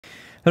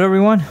Hello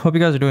everyone, hope you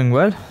guys are doing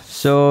well.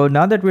 So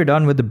now that we're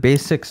done with the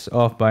basics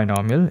of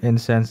binomial, in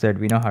the sense that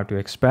we know how to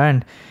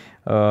expand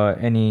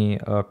any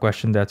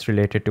question that's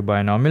related to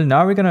binomial,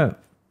 now we're gonna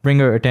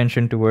bring our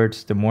attention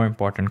towards the more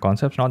important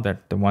concepts. Not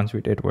that the ones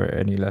we did were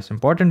any less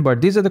important, but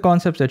these are the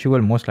concepts that you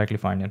will most likely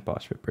find in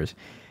past papers.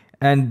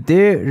 And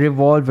they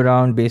revolve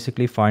around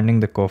basically finding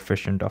the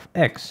coefficient of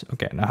x.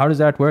 Okay, now how does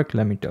that work?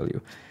 Let me tell you.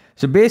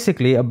 So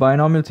basically, a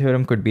binomial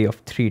theorem could be of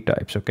three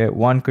types, okay?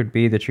 One could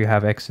be that you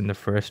have x in the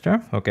first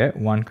term, okay?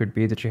 One could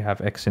be that you have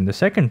x in the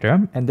second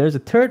term, and there's a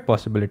third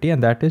possibility,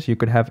 and that is you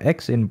could have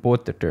x in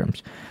both the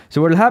terms.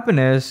 So what will happen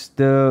is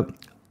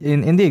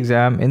in the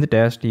exam, in the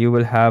test, you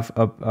will have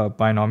a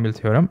binomial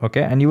theorem,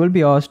 okay? And you will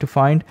be asked to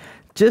find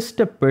just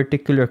a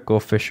particular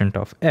coefficient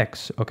of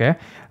x, okay?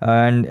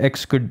 And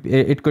it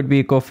could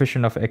be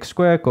coefficient of x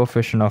squared,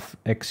 coefficient of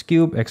x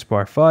cubed, x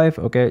power 5,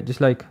 okay?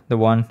 Just like the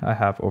one I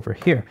have over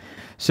here.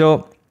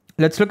 So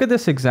let's look at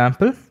this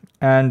example,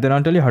 and then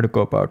I'll tell you how to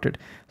go about it.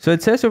 So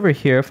it says over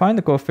here, find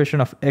the coefficient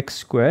of x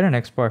squared and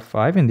x power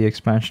 5 in the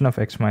expansion of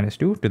x minus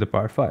 2 to the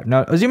power 5.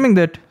 Now, assuming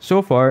that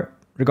so far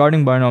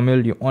regarding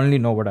binomial, you only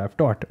know what I've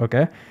taught,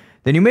 okay?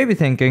 Then you may be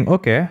thinking,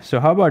 okay, so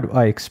how about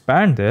I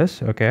expand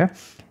this, okay?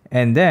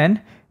 And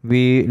then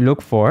we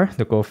look for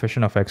the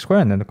coefficient of x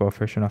squared and then the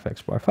coefficient of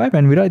x power 5,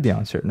 and we write the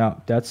answer.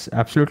 Now, that's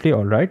absolutely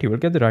all right. You will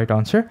get the right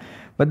answer,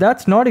 but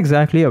that's not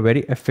exactly a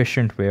very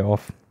efficient way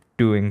of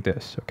doing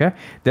this, okay?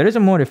 There is a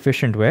more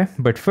efficient way,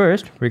 but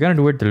first we're going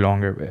to do it the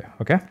longer way,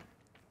 okay?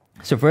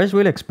 So first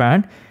we'll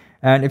expand.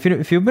 And if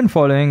you've been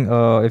following,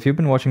 if you've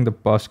been watching the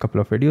past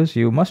couple of videos,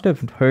 you must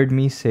have heard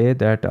me say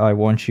that I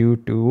want you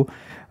to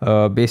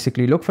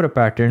basically look for a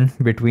pattern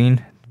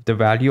between the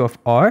value of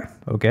r,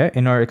 okay,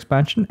 in our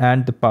expansion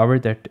and the power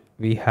that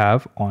we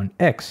have on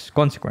x,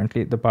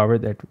 consequently the power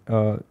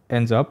that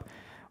ends up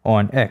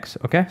on x,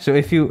 okay? So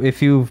if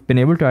you've been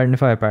able to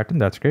identify a pattern,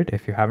 that's great.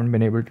 If you haven't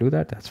been able to do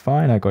that, that's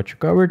fine, I got you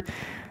covered.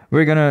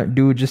 We're gonna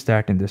do just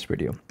that in this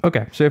video.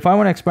 Okay, so if I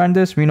want to expand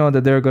this, we know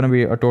that there are going to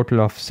be a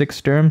total of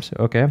 6 terms,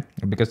 okay?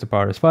 Because the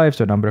power is 5,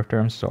 so number of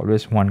terms is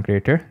always 1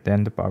 greater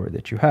than the power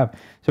that you have.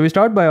 So we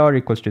start by r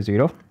equals to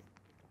 0,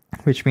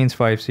 which means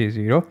 5c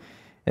 0,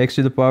 x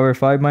to the power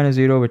 5 minus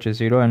 0, which is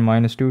 0, and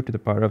minus 2 to the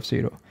power of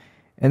 0.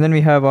 And then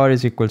we have r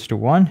is equals to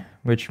 1,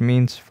 which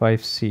means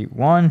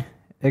 5c1,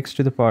 x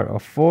to the power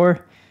of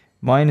 4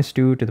 minus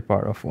 2 to the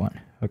power of 1,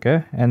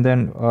 okay? And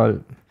then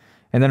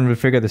we'll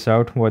figure this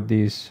out, what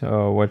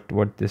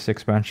this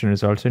expansion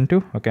results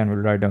into, okay? And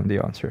we'll write down the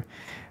answer.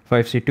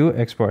 5c2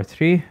 x power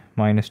 3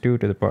 minus 2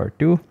 to the power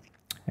 2,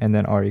 and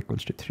then r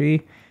equals to 3,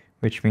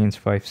 which means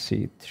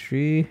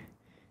 5c3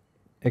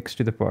 x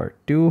to the power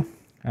 2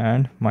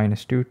 and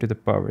minus 2 to the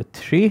power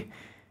 3.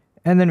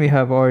 And then we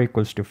have r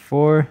equals to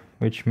 4,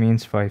 which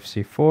means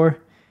 5c4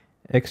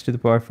 x to the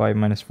power 5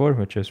 minus 4,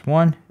 which is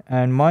 1,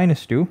 and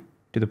minus 2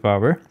 to the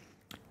power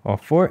of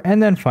 4.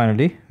 And then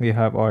finally we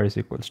have r is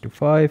equals to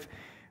 5,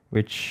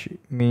 which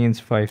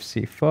means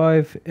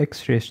 5c5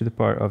 x raised to the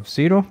power of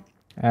 0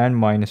 and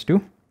minus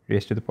 2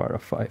 raised to the power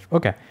of 5.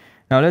 Okay,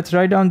 now let's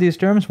write down these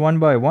terms one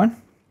by one,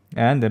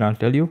 and then I'll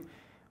tell you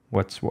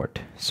what's what.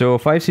 So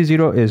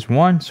 5c0 is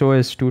 1, so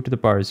is 2 to the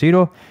power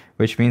 0,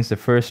 which means the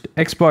first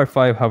x power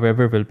 5,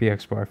 however, will be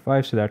x power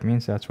 5. So that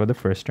means that's what the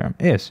first term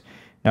is.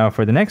 Now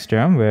for the next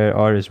term, where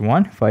r is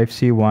 1,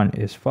 5c1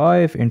 is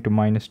 5 into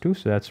minus 2,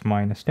 so that's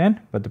minus 10,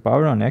 but the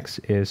power on x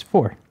is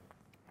 4.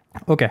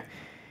 Okay,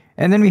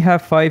 and then we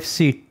have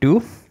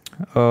 5c2.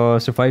 So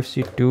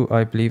 5c2,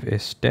 I believe,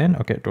 is 10.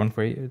 Okay, don't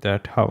worry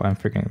that how I'm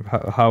figuring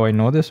how I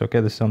know this.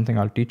 Okay, this is something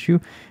I'll teach you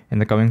in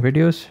the coming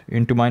videos.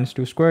 Into minus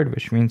 2 squared,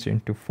 which means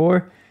into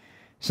 4.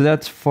 So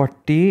that's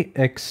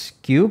 40x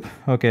cubed.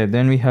 Okay,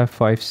 then we have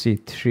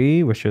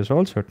 5c3, which is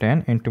also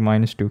 10, into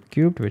minus 2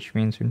 cubed, which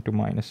means into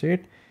minus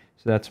 8.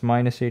 So that's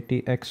minus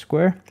 80x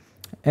squared.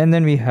 And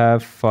then we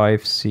have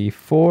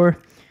 5c4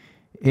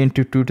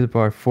 into 2 to the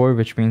power 4,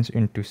 which means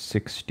into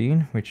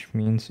 16, which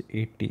means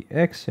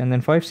 80x. And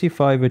then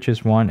 5c5, which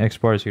is 1, x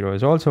power 0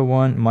 is also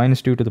 1,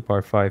 minus 2 to the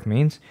power 5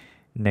 means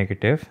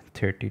negative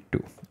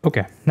 32.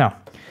 Okay, now,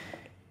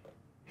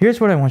 here's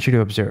what I want you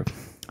to observe.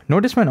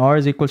 Notice when r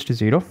is equals to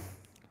 0,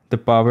 the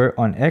power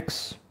on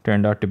x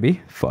turned out to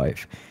be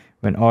 5.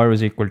 When r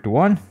was equal to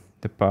 1,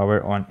 the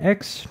power on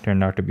x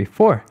turned out to be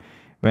 4.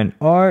 When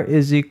r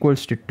is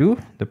equals to 2,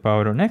 the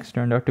power on x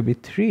turned out to be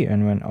 3.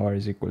 And when r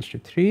is equals to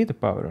 3, the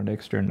power on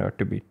x turned out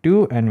to be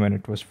 2. And when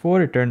it was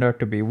 4, it turned out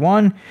to be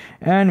 1.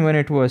 And when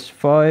it was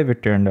 5,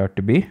 it turned out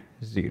to be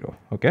 0.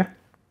 Okay?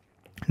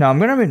 Now I'm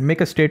going to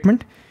make a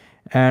statement,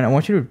 and I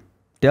want you to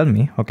tell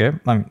me, okay?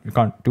 I mean, you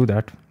can't do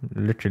that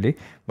literally,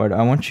 but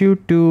I want you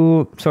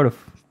to sort of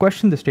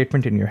question the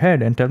statement in your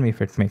head and tell me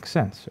if it makes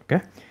sense,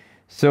 okay?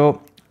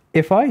 So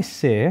if I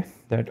say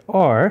that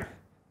r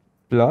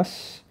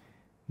plus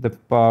the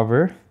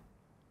power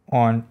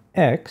on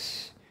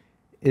x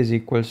is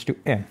equals to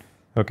n,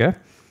 okay?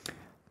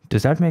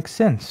 Does that make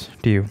sense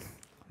to you?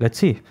 Let's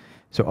see.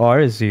 So r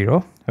is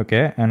 0,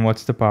 okay? And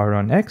what's the power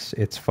on x?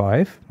 It's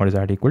 5. What is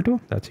that equal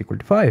to? That's equal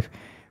to 5.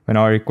 When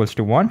r equals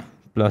to 1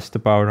 plus the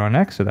power on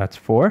x, so that's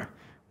 4.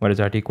 What is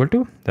that equal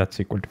to? That's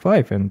equal to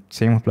 5. And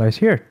same applies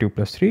here. 2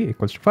 plus 3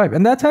 equals to 5.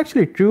 And that's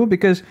actually true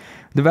because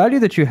the value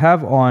that you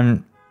have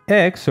on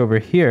x over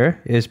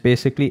here is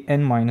basically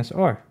n minus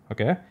r.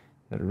 Okay,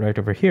 right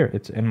over here,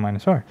 it's n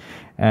minus r.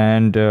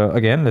 And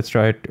again, let's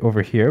try it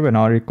over here when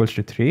r equals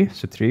to 3.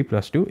 So 3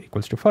 plus 2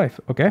 equals to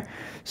 5. Okay,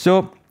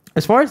 so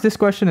as far as this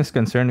question is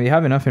concerned, we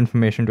have enough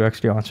information to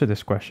actually answer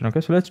this question.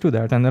 Okay, so let's do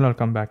that, and then I'll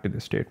come back to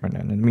this statement.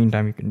 And in the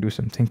meantime, you can do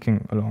some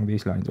thinking along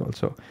these lines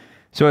also.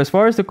 So as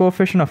far as the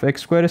coefficient of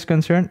x squared is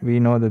concerned, we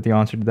know that the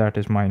answer to that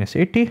is minus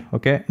 80.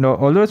 Okay, now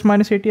although it's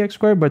minus 80x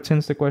squared, but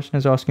since the question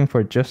is asking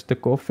for just the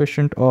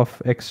coefficient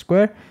of x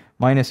squared,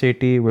 minus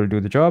 80 will do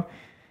the job.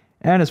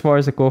 And as far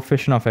as the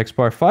coefficient of x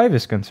power 5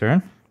 is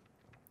concerned,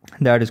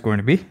 that is going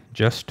to be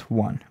just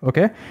 1.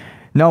 Okay,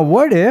 now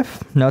what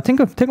if, now think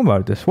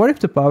about this. What if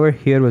the power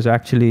here was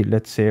actually,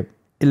 let's say,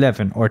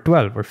 11 or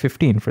 12 or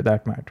 15 for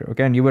that matter?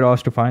 Okay, and you were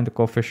asked to find the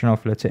coefficient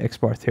of, let's say, x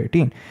power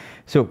 13.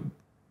 So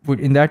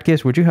in that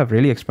case, would you have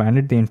really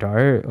expanded the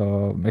entire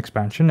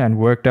expansion and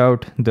worked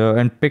out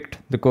and picked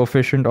the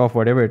coefficient of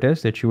whatever it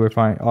is that you were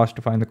asked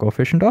to find the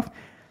coefficient of?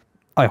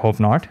 I hope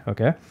not.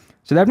 Okay,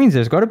 so that means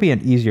there's got to be an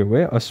easier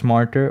way, a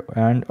smarter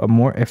and a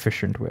more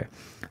efficient way.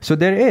 So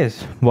there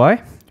is.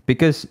 Why?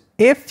 Because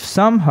if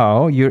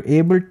somehow you're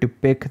able to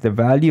pick the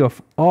value of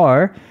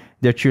r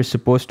that you're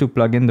supposed to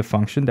plug in the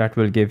function that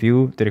will give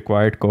you the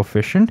required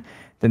coefficient,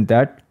 then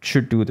that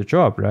should do the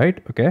job, right?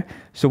 Okay,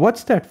 so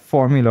what's that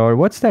formula or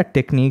what's that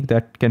technique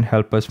that can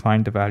help us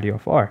find the value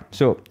of r?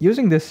 So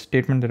using this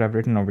statement that I've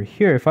written over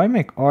here, if I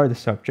make r the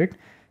subject,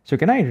 so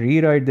can I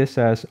rewrite this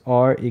as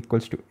r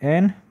equals to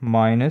n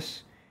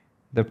minus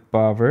the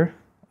power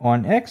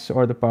on x,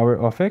 or the power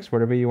of x,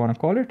 whatever you want to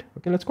call it.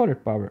 Okay, let's call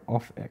it power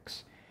of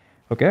x.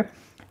 Okay,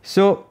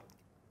 so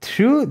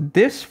through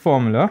this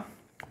formula,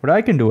 what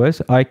I can do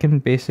is I can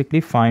basically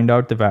find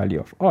out the value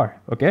of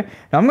r. Okay,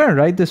 now I'm going to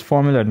write this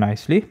formula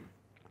nicely.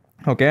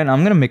 Okay, and I'm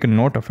going to make a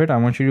note of it. I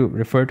want you to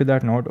refer to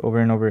that note over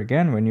and over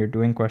again when you're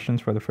doing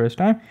questions for the first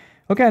time.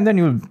 Okay, and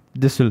then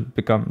this will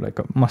become like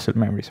a muscle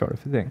memory sort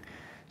of a thing.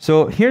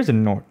 So here's a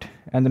note,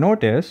 and the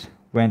note is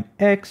when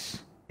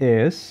x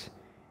is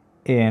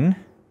in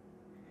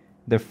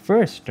the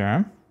first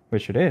term,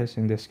 which it is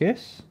in this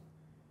case,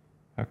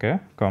 okay,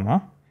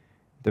 comma,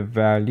 the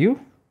value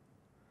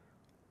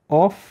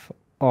of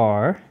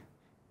r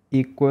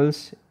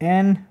equals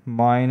n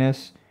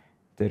minus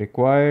the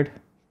required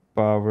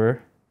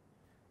power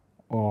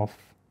of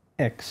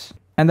x.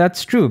 And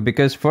that's true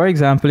because, for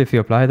example, if you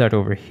apply that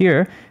over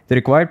here, the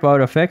required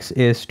power of x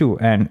is 2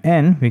 and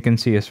n we can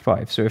see is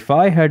 5. So if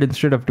I had,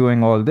 instead of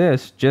doing all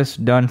this,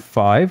 just done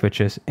 5,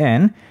 which is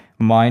n,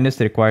 minus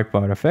the required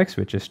power of x,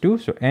 which is 2.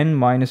 So n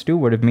minus 2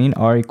 would have mean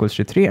r equals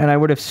to 3, and I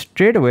would have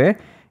straight away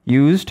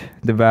used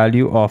the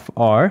value of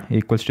r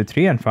equals to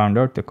 3 and found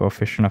out the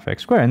coefficient of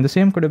x squared. And the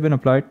same could have been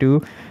applied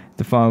to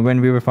when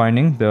we were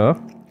finding the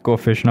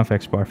coefficient of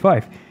x power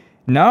 5.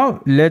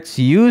 Now let's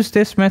use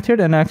this method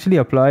and actually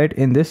apply it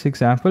in this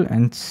example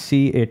and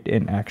see it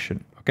in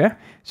action. Okay,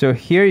 so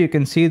here you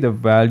can see the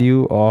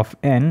value of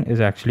n is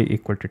actually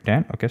equal to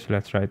 10. Okay, so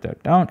let's write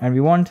that down, and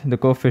we want the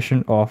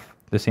coefficient of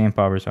the same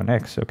powers on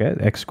x. Okay,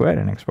 x squared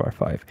and x power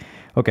 5.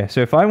 Okay,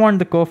 so if I want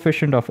the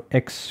coefficient of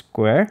x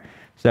squared,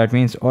 so that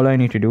means all I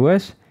need to do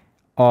is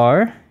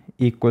r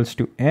equals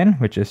to n,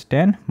 which is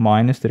 10,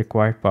 minus the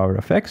required power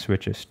of x,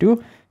 which is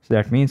 2. So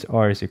that means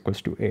r is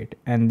equals to 8.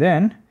 And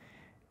then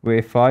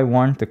if I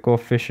want the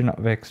coefficient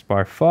of x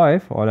power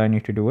 5, all I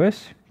need to do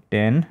is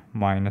 10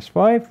 minus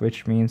 5,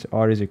 which means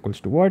r is equals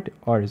to what?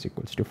 R is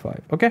equals to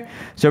 5. Okay,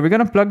 so we're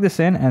going to plug this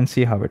in and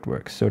see how it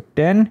works. So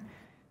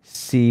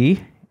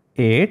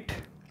 10c8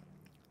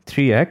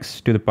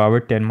 3x to the power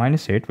 10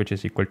 minus 8, which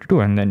is equal to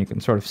 2. And then you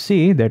can sort of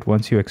see that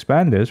once you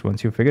expand this,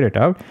 once you figure it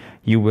out,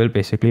 you will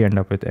basically end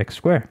up with x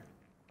squared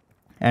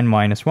and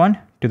minus 1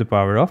 to the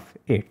power of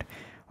 8.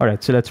 All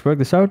right, so let's work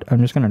this out.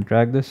 I'm just going to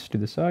drag this to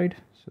the side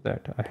so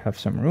that I have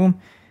some room.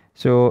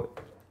 So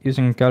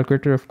using a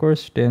calculator, of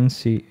course,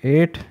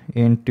 10c8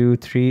 into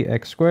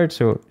 3x squared.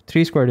 So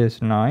 3 squared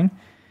is 9.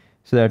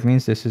 So that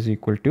means this is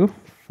equal to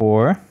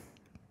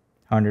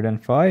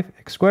 405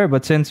 x squared.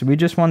 But since we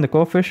just want the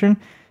coefficient,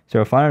 so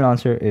our final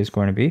answer is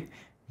going to be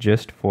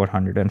just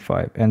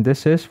 405. And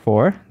this is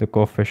for the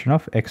coefficient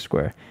of x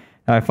squared.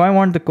 Now, if I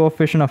want the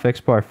coefficient of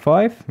x power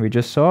 5, we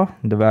just saw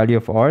the value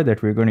of r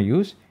that we're going to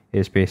use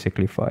is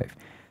basically 5.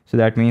 So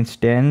that means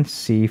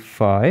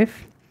 10c5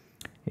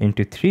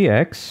 into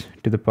 3x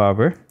to the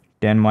power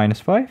 10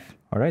 minus 5.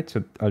 All right,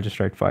 so I'll just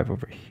write 5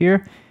 over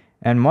here,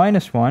 and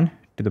minus 1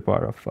 to the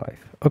power of 5.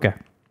 Okay,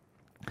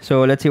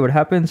 so let's see what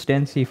happens.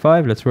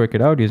 10c5, let's work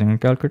it out using a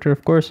calculator,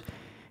 of course.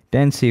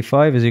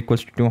 10c5 is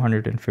equals to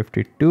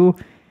 252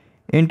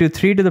 into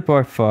 3 to the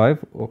power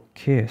 5.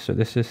 Okay, so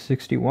this is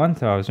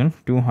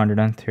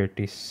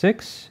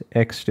 61,236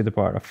 x to the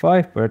power of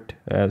 5. But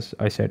as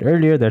I said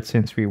earlier, that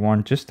since we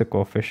want just the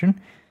coefficient,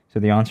 so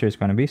the answer is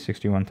going to be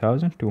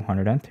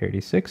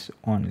 61,236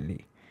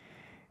 only.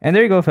 And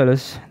there you go,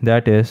 fellas.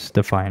 That is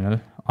the final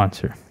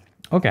answer.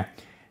 Okay,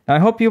 now I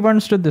hope you've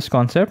understood this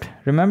concept.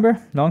 Remember,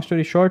 long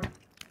story short,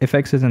 if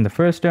x is in the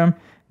first term,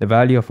 the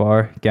value of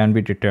r can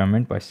be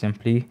determined by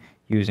simply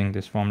using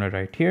this formula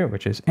right here,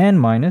 which is n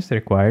minus the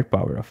required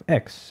power of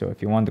x. So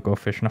if you want the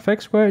coefficient of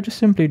x squared, just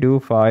simply do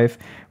 5,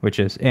 which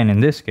is n in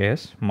this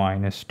case,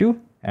 minus 2,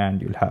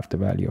 and you'll have the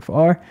value of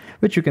r,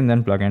 which you can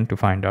then plug in to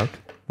find out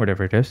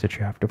whatever it is that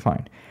you have to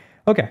find.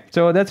 Okay,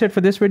 so that's it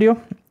for this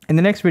video. In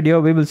the next video,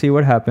 we will see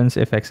what happens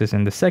if x is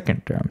in the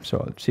second term. So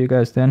I'll see you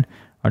guys then.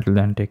 Until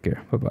then, take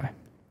care. Bye-bye.